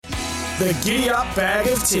The Giddy Up Bag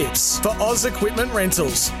of Tips for Oz Equipment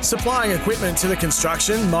Rentals. Supplying equipment to the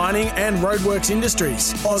construction, mining and roadworks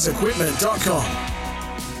industries. OzEquipment.com.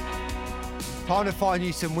 Time to find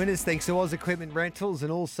you some winners thanks to Oz Equipment Rentals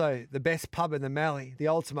and also the best pub in the Mallee, the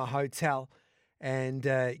Ultima Hotel. And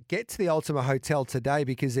get to the Ultima Hotel today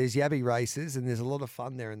because there's Yabby races and there's a lot of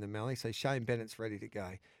fun there in the Mallee. So Shane Bennett's ready to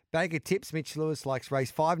go. Bag of tips, Mitch Lewis likes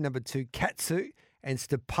race 5, number 2, Katsu, and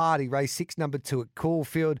Stapati, race 6, number 2 at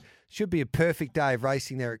Caulfield. Should be a perfect day of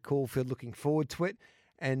racing there at Caulfield. Looking forward to it.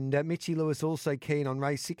 And Mitchy Lewis also keen on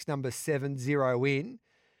race 6, number 7, Zero In.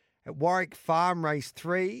 At Warwick Farm, race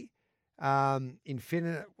 3,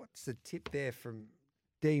 Infinite. What's the tip there from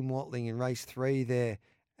Dean Watling in race 3 there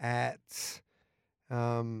at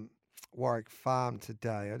Warwick Farm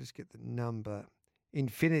today? I'll just get the number.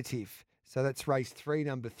 Infinitive. So that's race 3,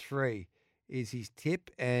 number 3 is his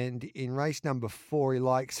tip. And in race number 4, he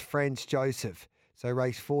likes Franz Joseph. So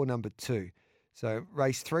race 4, number 2. So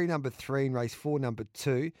race 3, number 3 and race 4, number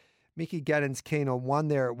 2. Mickey Gaddon's keen on 1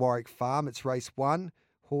 there at Warwick Farm. It's race 1,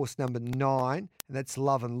 horse number 9, and that's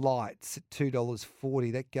Love and Lights at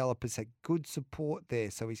 $2.40. That galloper's had good support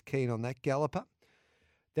there, so he's keen on that galloper.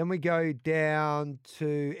 Then we go down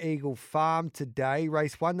to Eagle Farm today.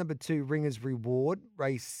 Race 1, number 2, Ringer's Reward.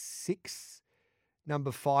 Race 6,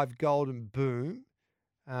 number 5, Golden Boom.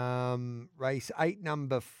 Race 8,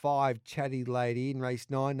 number 5, Chatty Lady. And race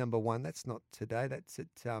 9, number 1, that's not today. That's at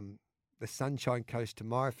the Sunshine Coast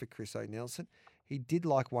tomorrow for Chris O'Nelson. He did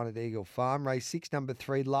like 1 at Eagle Farm. Race 6, number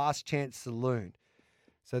 3, Last Chance Saloon.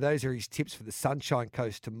 So those are his tips for the Sunshine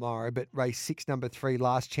Coast tomorrow. But race 6, number 3,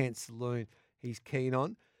 Last Chance Saloon, he's keen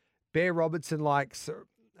on. Bear Robertson likes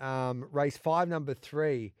race 5, number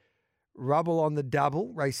 3, Rubble on the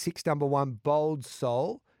Double. Race 6, number 1, Bold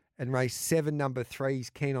Soul. And race 7, number 3, he's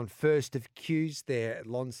keen on First of Q's there at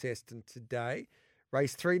Launceston today.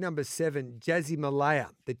 Race 3, number 7, Jazzy Malaya,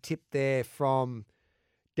 the tip there from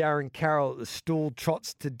Darren Carroll at the Stool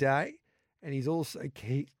Trots today. And he's also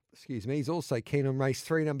keen, he's also keen on race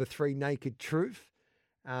 3, number 3, Naked Truth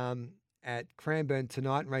at Cranbourne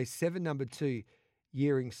tonight. And race 7, number 2,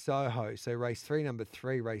 Yearing Soho. So race 3, number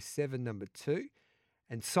 3, race 7, number 2.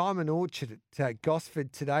 And Simon Orchard at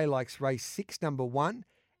Gosford today likes race 6, number 1,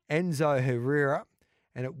 Enzo Herrera.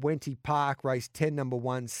 And at Wenty Park, race 10, number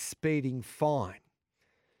 1, Speeding Fine.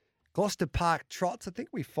 Gloucester Park Trots, I think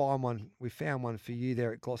we found one for you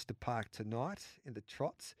there at Gloucester Park tonight in the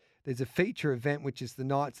Trots. There's a feature event, which is the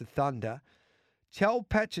Knights of Thunder. Chal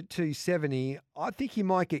Patch at 270, I think he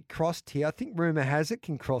might get crossed here. I think rumour has it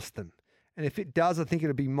can cross them. And if it does, I think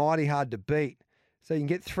it'll be mighty hard to beat. So you can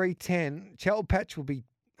get 310. Chal Patch will be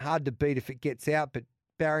hard to beat if it gets out, but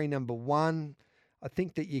Barry number 1, I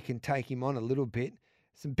think that you can take him on a little bit.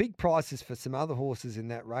 Some big prices for some other horses in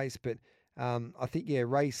that race, but I think,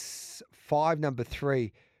 race 5, number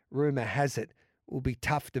 3, rumour has it, will be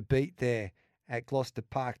tough to beat there at Gloucester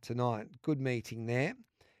Park tonight. Good meeting there.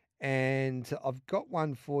 And I've got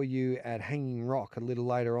one for you at Hanging Rock a little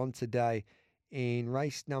later on today in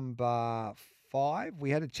race number 5.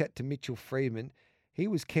 We had a chat to Mitchell Freeman. He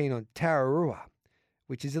was keen on Tararua,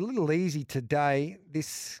 which is a little easy today.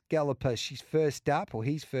 This galloper, he's first up,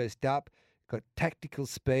 got tactical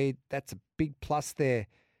speed. That's a big plus there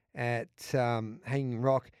at Hanging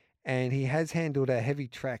Rock, and he has handled a heavy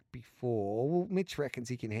track before. Well, Mitch reckons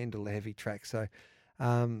he can handle a heavy track, so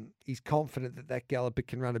he's confident that galloper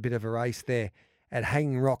can run a bit of a race there at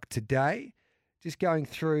Hanging Rock today. Just going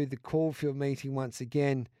through the Caulfield meeting once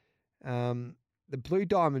again, the Blue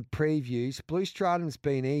Diamond previews. Blue Stratum's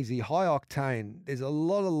been easy, high octane. There's a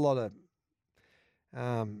lot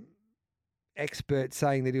of experts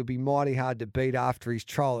saying that he'll be mighty hard to beat after his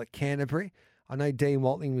trial at Canterbury. I know Dean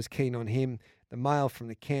Watling was keen on him, the male from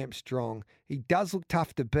the Camp Strong. He does look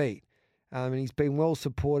tough to beat, and he's been well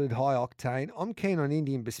supported, high octane. I'm keen on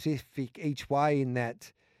Indian Pacific each way in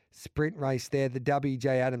that sprint race there, the WJ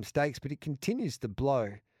Adams Stakes, but it continues to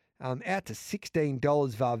blow. Out to $16.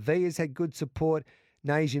 Varvia's had good support.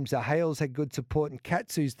 Najim Zahale's had good support, and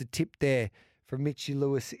Katsu's the tip there from Mitchy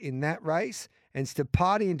Lewis in that race. And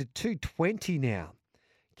Stapati into 220 now.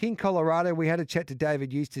 King Colorado, we had a chat to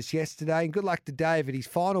David Eustace yesterday, and good luck to David. His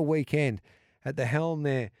final weekend at the helm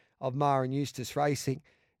there of Mara and Eustace Racing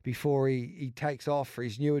before he takes off for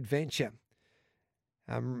his new adventure,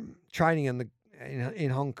 training in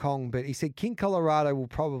Hong Kong. But he said King Colorado will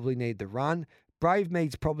probably need the run.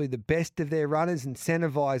 Bravemead's probably the best of their runners,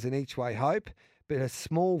 Incentivize and Each Way Hope. But a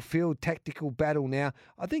small field tactical battle now.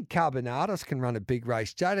 I think Carbonados can run a big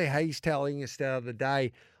race. JD Hayes telling us the other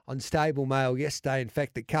day on Stable Mail yesterday, in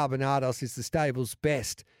fact, that Carbonados is the stable's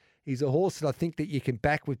best. He's a horse that I think that you can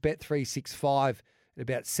back with Bet365 at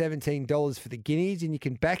about $17 for the Guineas, and you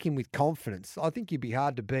can back him with confidence. I think he'd be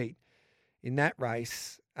hard to beat in that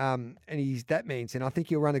race. And that means, and I think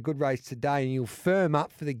he'll run a good race today, and he'll firm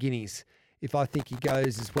up for the Guineas if I think he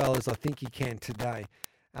goes as well as I think he can today.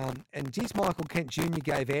 And geez, Michael Kent Jr.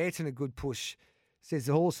 gave Ayrton a good push. Says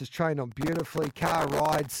the horse is trained on beautifully. Car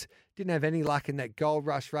rides. Didn't have any luck in that Gold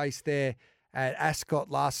Rush race there at Ascot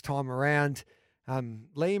last time around.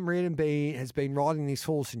 Liam Reardon has been riding this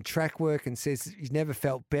horse in track work and says he's never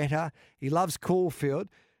felt better. He loves Caulfield.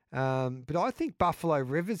 But I think Buffalo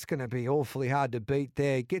River's going to be awfully hard to beat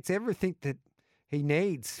there. Gets everything that he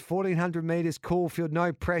needs. 1,400 metres, Caulfield,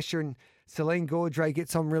 no pressure, and Celine Gaudray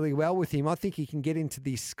gets on really well with him. I think he can get into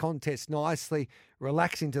this contest nicely,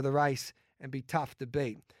 relax into the race, and be tough to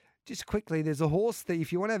beat. Just quickly, there's a horse that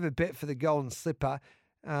if you want to have a bet for the Golden Slipper,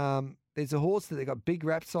 there's a horse that they got big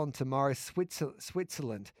wraps on tomorrow,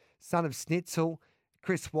 Switzerland, son of Snitzel,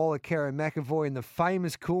 Chris Waller, Karen McAvoy in the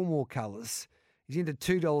famous Coolmore colours. He's into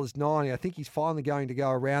 $2.90. I think he's finally going to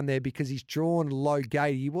go around there because he's drawn a low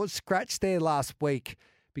gate. He was scratched there last week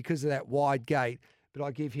because of that wide gate, but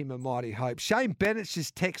I give him a mighty hope. Shane Bennett's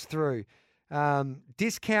just text through.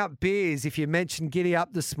 Discount beers if you mentioned Giddy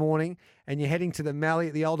Up this morning and you're heading to the Mallee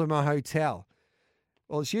at the Ultimo Hotel.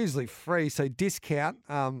 Well, it's usually free, so discount.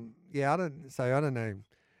 I don't know.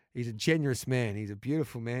 He's a generous man. He's a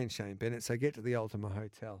beautiful man, Shane Bennett. So get to the Ultimo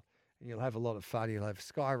Hotel and you'll have a lot of fun. You'll have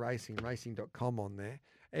Sky Racing, racing.com on there,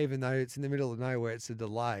 even though it's in the middle of nowhere, it's a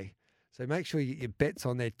delay. So make sure you get your bets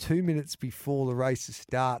on there 2 minutes before the races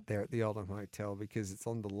start there at the Ultimo Hotel because it's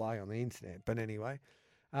on delay on the internet. But anyway,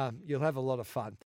 you'll have a lot of fun.